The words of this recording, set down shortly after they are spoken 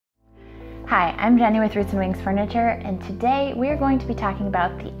Hi, I'm Jenny with Roots and Wings Furniture, and today we are going to be talking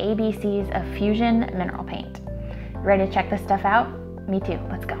about the ABCs of Fusion mineral paint. You ready to check this stuff out? Me too,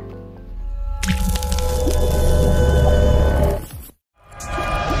 let's go.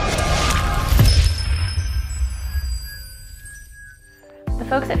 The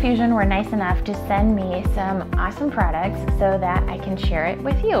folks at Fusion were nice enough to send me some awesome products so that I can share it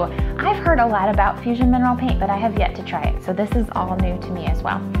with you. I've heard a lot about Fusion mineral paint, but I have yet to try it, so this is all new to me as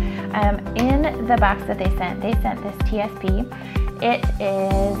well. In the box that they sent this TSP.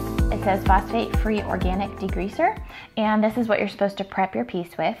 It says phosphate-free organic degreaser, and this is what you're supposed to prep your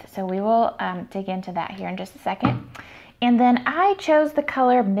piece with. So we will dig into that here in just a second. And then I chose the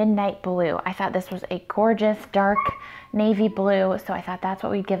color Midnight Blue. I thought this was a gorgeous dark navy blue, so I thought that's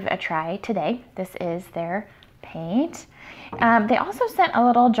what we'd give a try today. This is their paint. They also sent a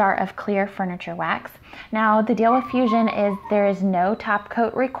little jar of clear furniture wax. Now the deal with Fusion is there is no top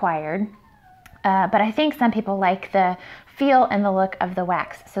coat required, but I think some people like the feel and the look of the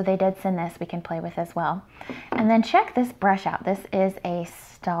wax, so they did send this we can play with as well. And then check this brush out. This is a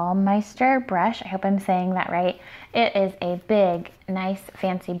Stahlmeister brush. I hope I'm saying that right. It is a big, nice,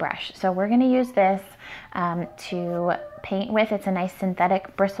 fancy brush. So we're gonna use this to paint with. It's a nice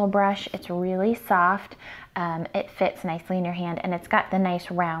synthetic bristle brush. It's really soft. It fits nicely in your hand, and it's got the nice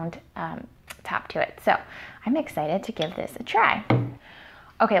round top to it. So I'm excited to give this a try.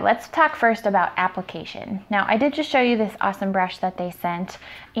 Okay, let's talk first about application. Now, I did just show you this awesome brush that they sent,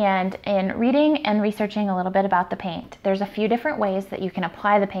 and in reading and researching a little bit about the paint, there's a few different ways that you can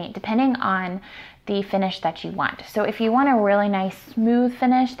apply the paint depending on the finish that you want. So if you want a really nice smooth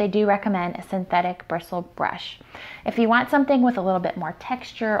finish, they do recommend a synthetic bristle brush. If you want something with a little bit more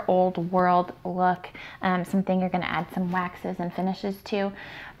texture, old world look, something you're gonna add some waxes and finishes to,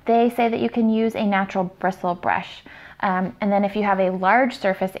 they say that you can use a natural bristle brush. And then if you have a large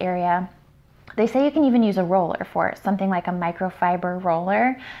surface area, they say you can even use a roller for it, something like a microfiber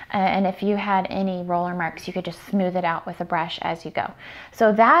roller. And if you had any roller marks, you could just smooth it out with a brush as you go.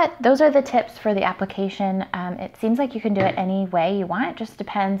 So those are the tips for the application. It seems like you can do it any way you want. It just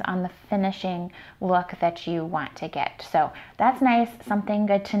depends on the finishing look that you want to get. So that's nice, something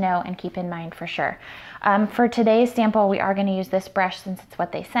good to know and keep in mind for sure. For today's sample, we are going to use this brush since it's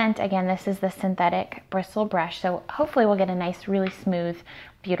what they sent. Again, this is the synthetic bristle brush, so hopefully we'll get a nice, really smooth,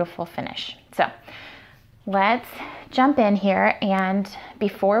 beautiful finish. So let's jump in here, and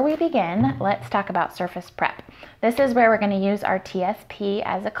before we begin, let's talk about surface prep. This is where we're going to use our TSP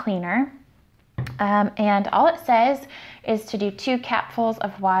as a cleaner, and all it says is to do 2 capfuls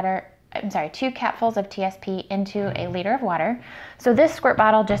of TSP into a liter of water. So this squirt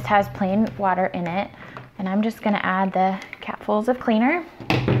bottle just has plain water in it, and I'm just going to add the capfuls of cleaner.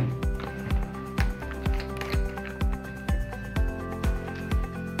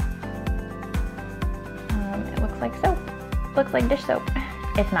 It looks like soap. Looks like dish soap.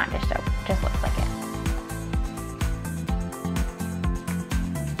 It's not dish soap, just looks like it.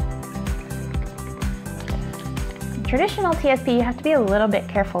 Traditional TSP you have to be a little bit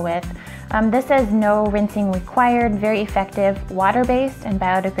careful with. This says no rinsing required, very effective, water-based and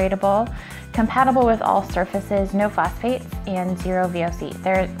biodegradable, compatible with all surfaces, no phosphates, and 0 VOC.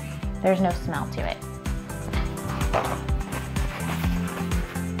 There's no smell to it.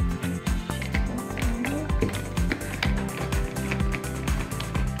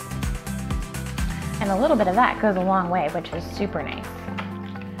 And a little bit of that goes a long way, which is super nice.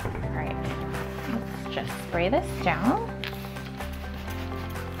 All right, let's just spray this down.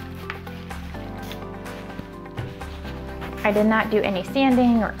 I did not do any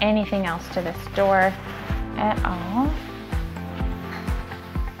sanding or anything else to this door at all.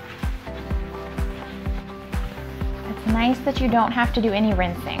 It's nice that you don't have to do any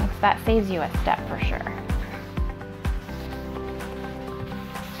rinsing, so that saves you a step for sure.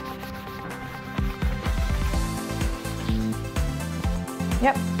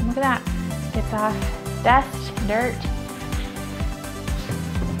 Yep, look at that. Gets off dust, dirt.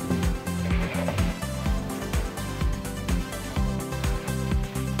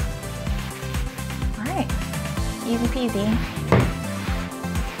 All right, easy peasy.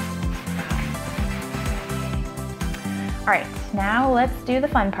 All right, now let's do the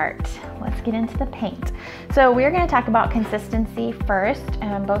fun part. Let's get into the paint. So we're going to talk about consistency first,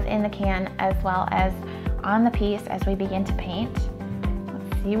 both in the can as well as on the piece as we begin to paint.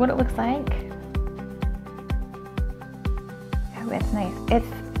 See what it looks like. Oh, it's nice.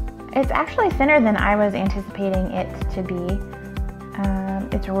 It's actually thinner than I was anticipating it to be.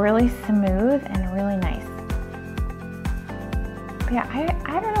 It's really smooth and really nice. But yeah,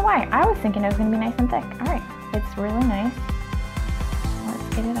 I don't know why. I was thinking it was gonna be nice and thick. All right, it's really nice.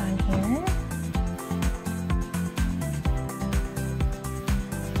 Let's get it on here.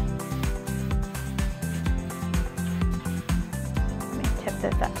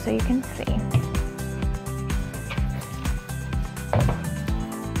 up so you can see.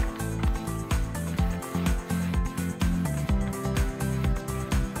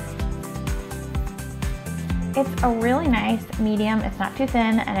 It's a really nice medium. It's not too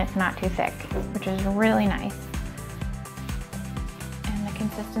thin and it's not too thick, which is really nice. And the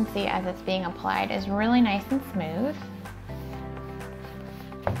consistency as it's being applied is really nice and smooth.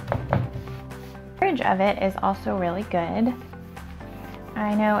 The coverage of it is also really good.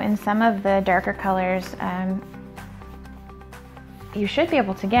 I know in some of the darker colors, you should be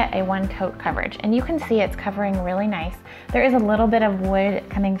able to get a one coat coverage, and you can see it's covering really nice. There is a little bit of wood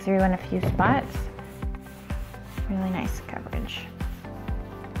coming through in a few spots. Really nice coverage.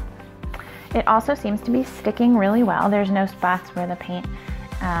 It also seems to be sticking really well. There's no spots where the paint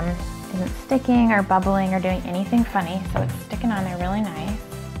isn't sticking or bubbling or doing anything funny, so it's sticking on there really nice.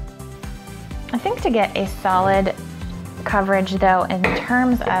 I think to get a solid coverage though, in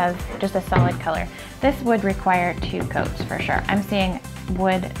terms of just a solid color, this would require 2 coats for sure. I'm seeing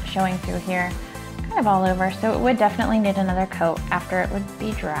wood showing through here kind of all over, so it would definitely need another coat after it would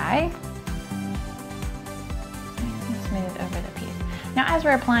be dry. Smooth over the piece. Now as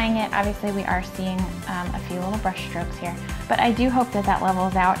we're applying it, obviously we are seeing a few little brush strokes here, but I do hope that that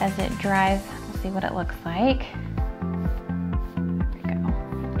levels out as it dries. We'll see what it looks like. There we go.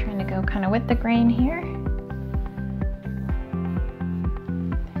 I'm trying to go kind of with the grain here.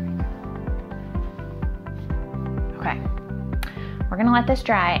 There we go. Okay, we're gonna let this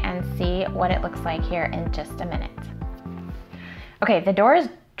dry and see what it looks like here in just a minute. Okay, the door is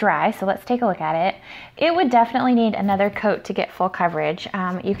dry, so let's take a look at it. It would definitely need another coat to get full coverage.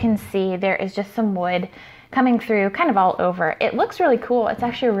 You can see there is just some wood coming through kind of all over. It looks really cool. It's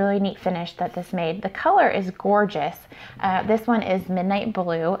actually a really neat finish that this made. The color is gorgeous. This one is midnight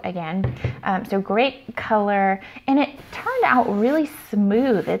blue again, so great color, and it turned out really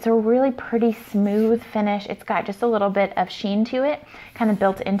smooth. It's a really pretty smooth finish. It's got just a little bit of sheen to it, kind of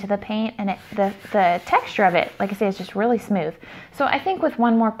built into the paint, and the texture of it, like I say, is just really smooth. So I think with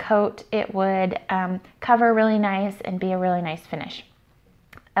one more coat, it would cover really nice and be a really nice finish.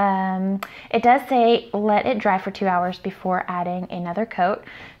 It does say let it dry for 2 hours before adding another coat,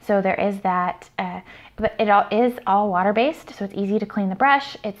 so there is that, but it is all water-based, so it's easy to clean the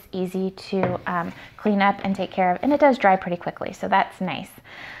brush, it's easy to clean up and take care of, and it does dry pretty quickly, so that's nice.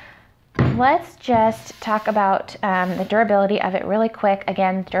 Let's just talk about the durability of it really quick.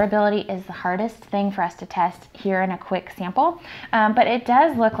 Again, durability is the hardest thing for us to test here in a quick sample, but it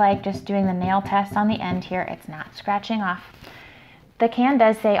does look like, just doing the nail test on the end here, it's not scratching off. The can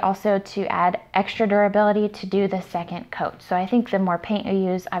does say also to add extra durability to do the second coat. So I think the more paint you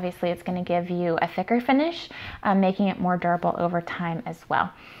use, obviously it's going to give you a thicker finish, making it more durable over time as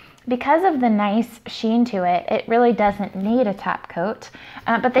well. Because of the nice sheen to it, it really doesn't need a top coat,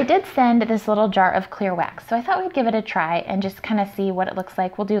 but they did send this little jar of clear wax. So I thought we'd give it a try and just kind of see what it looks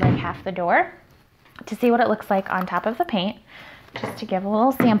like. We'll do like half the door to see what it looks like on top of the paint, just to give a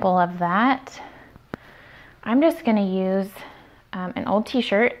little sample of that. I'm just going to use an old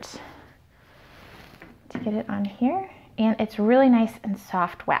t-shirt to get it on here, and it's really nice and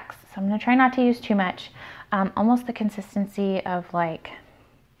soft wax, so I'm going to try not to use too much, almost the consistency of like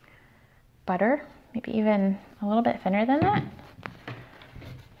butter, maybe even a little bit thinner than that.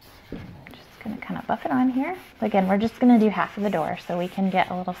 Just going to kind of buff it on here. Again, we're just going to do half of the door so we can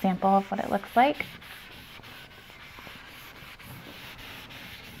get a little sample of what it looks like.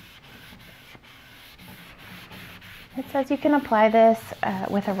 It says you can apply this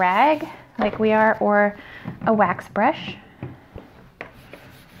with a rag, like we are, or a wax brush.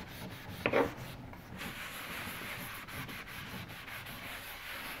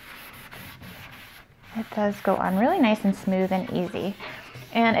 It does go on really nice and smooth and easy,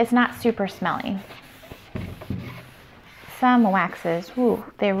 and it's not super smelly. Some waxes, ooh,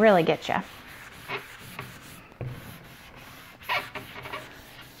 they really get you.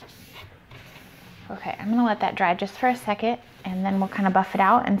 Okay, I'm gonna let that dry just for a second, and then we'll kind of buff it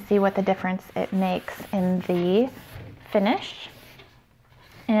out and see what the difference it makes in the finish.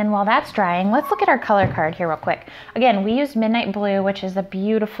 And while that's drying, let's look at our color card here real quick. Again, we used midnight blue, which is a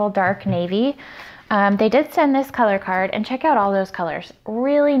beautiful dark navy. They did send this color card, and check out all those colors.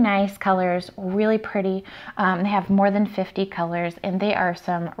 Really nice colors, really pretty. They have more than 50 colors, and they are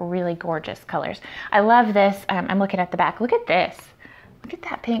some really gorgeous colors. I love this. I'm looking at the back. Look at this. Look at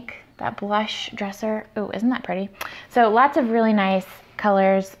that pink, that blush dresser. Oh, isn't that pretty? So lots of really nice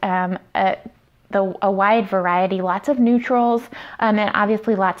colors, a wide variety, lots of neutrals, and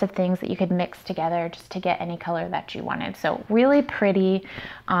obviously lots of things that you could mix together just to get any color that you wanted. So really pretty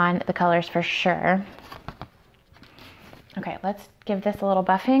on the colors for sure. Okay, let's give this a little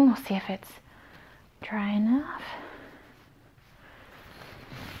buffing. We'll see if it's dry enough.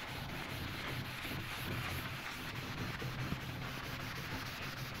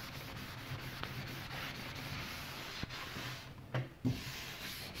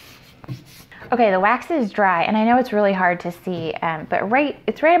 Okay, the wax is dry, and I know it's really hard to see, but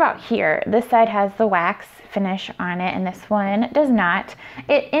it's right about here. This side has the wax finish on it, and this one does not.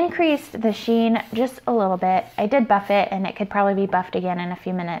 It increased the sheen just a little bit. I did buff it, and it could probably be buffed again in a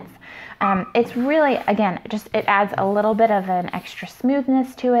few minutes. It's really, again, it adds a little bit of an extra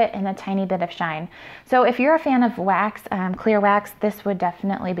smoothness to it and a tiny bit of shine. So if you're a fan of wax, clear wax, this would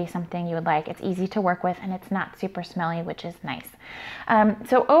definitely be something you would like. It's easy to work with, and it's not super smelly, which is nice.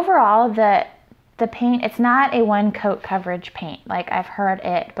 So overall, the paint, it's not a one coat coverage paint like I've heard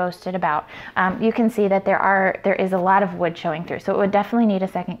it boasted about. You can see that there is a lot of wood showing through, so it would definitely need a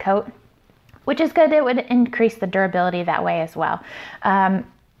second coat, which is good. It would increase the durability that way as well.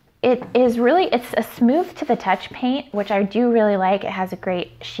 It's a smooth to the touch paint, which I do really like. It has a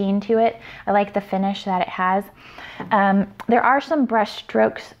great sheen to it. I like the finish that it has. There are some brush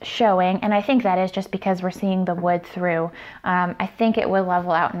strokes showing, and I think that is just because we're seeing the wood through. I think it will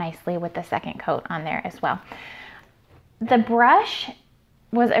level out nicely with the second coat on there as well. The brush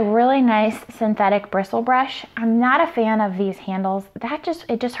was a really nice synthetic bristle brush. I'm not a fan of these handles.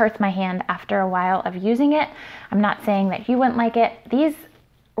 It just hurts my hand after a while of using it. I'm not saying that you wouldn't like it. These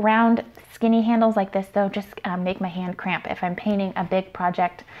round skinny handles like this though just make my hand cramp if I'm painting a big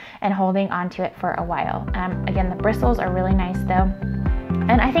project and holding onto it for a while. Again, the bristles are really nice though,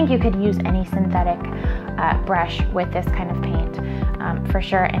 and I think you could use any synthetic brush with this kind of paint for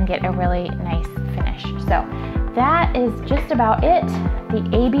sure and get a really nice finish. So that is just about it, the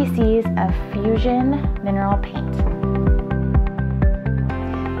ABCs of Fusion Mineral Paint.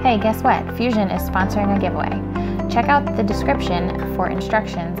 Hey, guess what? Fusion is sponsoring a giveaway. Check out the description for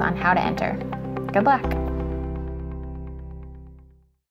instructions on how to enter. Good luck!